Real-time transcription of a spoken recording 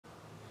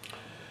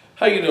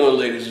How you doing,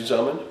 ladies and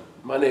gentlemen?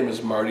 My name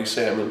is Marty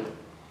Sammon.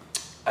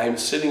 I'm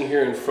sitting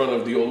here in front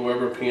of the old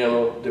Weber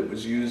piano that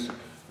was used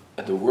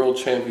at the World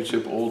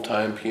Championship Old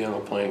Time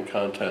Piano Playing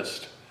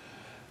Contest.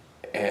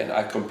 And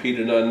I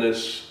competed on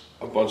this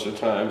a bunch of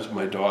times.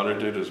 My daughter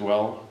did as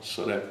well,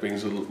 so that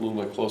brings it a little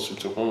bit closer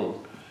to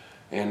home.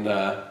 And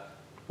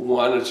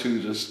wanted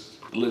to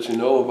just let you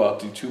know about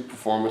the two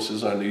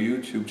performances on the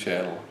YouTube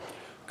channel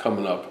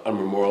coming up on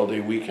Memorial Day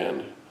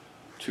weekend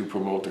to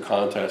promote the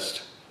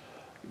contest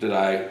that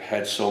I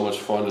had so much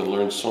fun and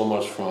learned so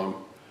much from,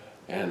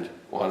 and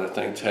want to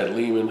thank Ted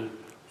Lehman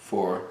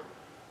for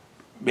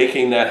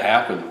making that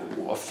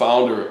happen, a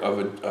founder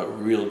of a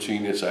real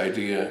genius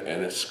idea,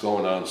 and it's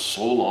going on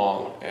so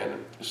long,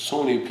 and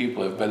so many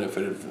people have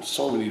benefited from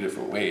so many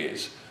different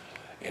ways.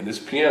 And this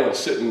piano is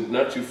sitting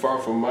not too far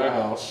from my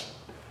house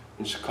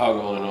in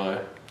Chicago,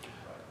 Illinois,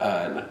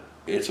 and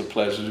it's a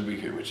pleasure to be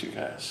here with you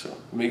guys. So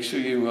make sure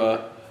you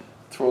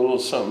throw a little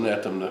something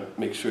at them to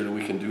make sure that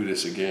we can do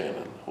this again,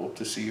 and hope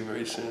to see you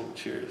very soon.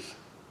 Cheers.